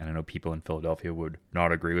Philly, and I know people in Philadelphia would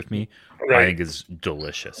not agree with me, I think is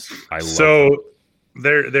delicious. I love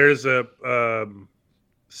it. There's a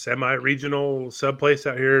semi-regional sub place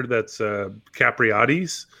out here that's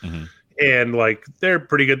Capriati's, and like they're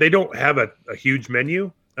pretty good. They don't have a huge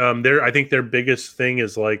menu. I think their biggest thing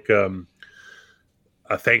is like a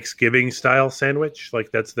Thanksgiving style sandwich.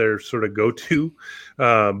 Like that's their sort of go-to.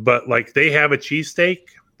 But like they have a cheesesteak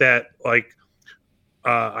that like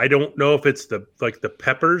I don't know if it's the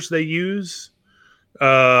peppers they use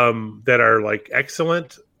that are like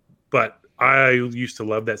excellent, but I used to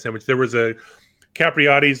love that sandwich. There was a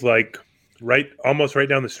Capriati's like almost right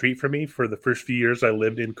down the street from me for the first few years I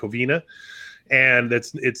lived in Covina, and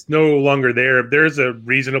it's no longer there. There's a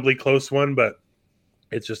reasonably close one, but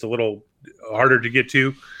it's just a little harder to get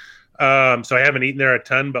to. So I haven't eaten there a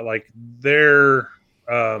ton, but like their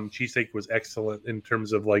cheesesteak was excellent in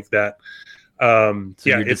terms of like that.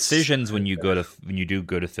 Your decisions when you do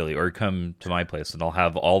go to Philly or come to my place, and I'll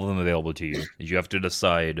have all of them available to you, is you have to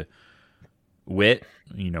decide with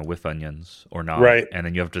onions or not, right? And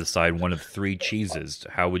then you have to decide one of 3 cheeses.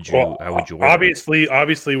 How would you order?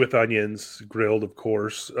 Obviously with onions, grilled, of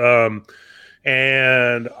course.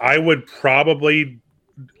 And I would probably,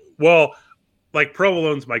 like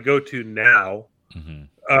provolone's my go-to now.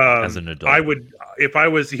 As an adult, I would, if I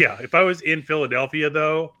was in Philadelphia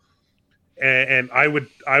though, and I would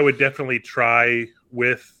definitely try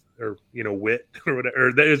with, or wit or whatever.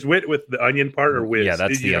 Or is wit with the onion part or whiz? Yeah,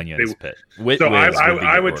 that's the onions pit.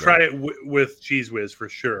 I would try it with cheese whiz for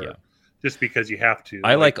sure. Yeah. Just because you have to.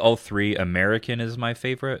 I like all 3. American is my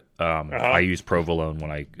favorite. I use provolone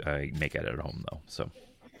when I make it at home though. So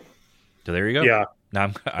there you go. Yeah.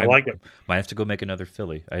 Now I like it. Might have to go make another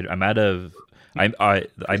Philly. I'm out of.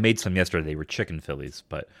 I made some yesterday. They were chicken Phillies,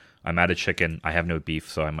 but I'm out of chicken. I have no beef,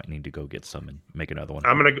 so I might need to go get some and make another one.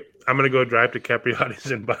 I'm gonna go drive to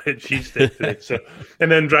Capriati's and buy a cheesesteak today. So,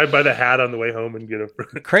 and then drive by the Hat on the way home and get a.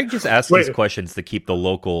 Craig just asked these questions to keep the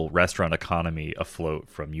local restaurant economy afloat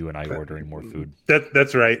from you and I ordering more food.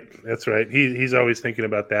 That's right. That's right. He's always thinking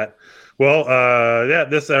about that. Well,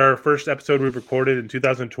 this is our first episode we've recorded in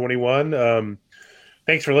 2021.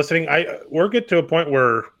 Thanks for listening. We're getting to a point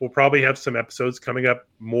where we'll probably have some episodes coming up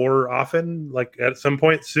more often, like at some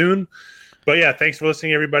point soon. But yeah, thanks for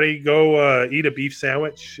listening, everybody. Go eat a beef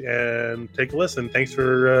sandwich and take a listen. Thanks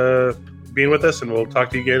for being with us, and we'll talk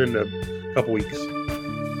to you again in a couple weeks.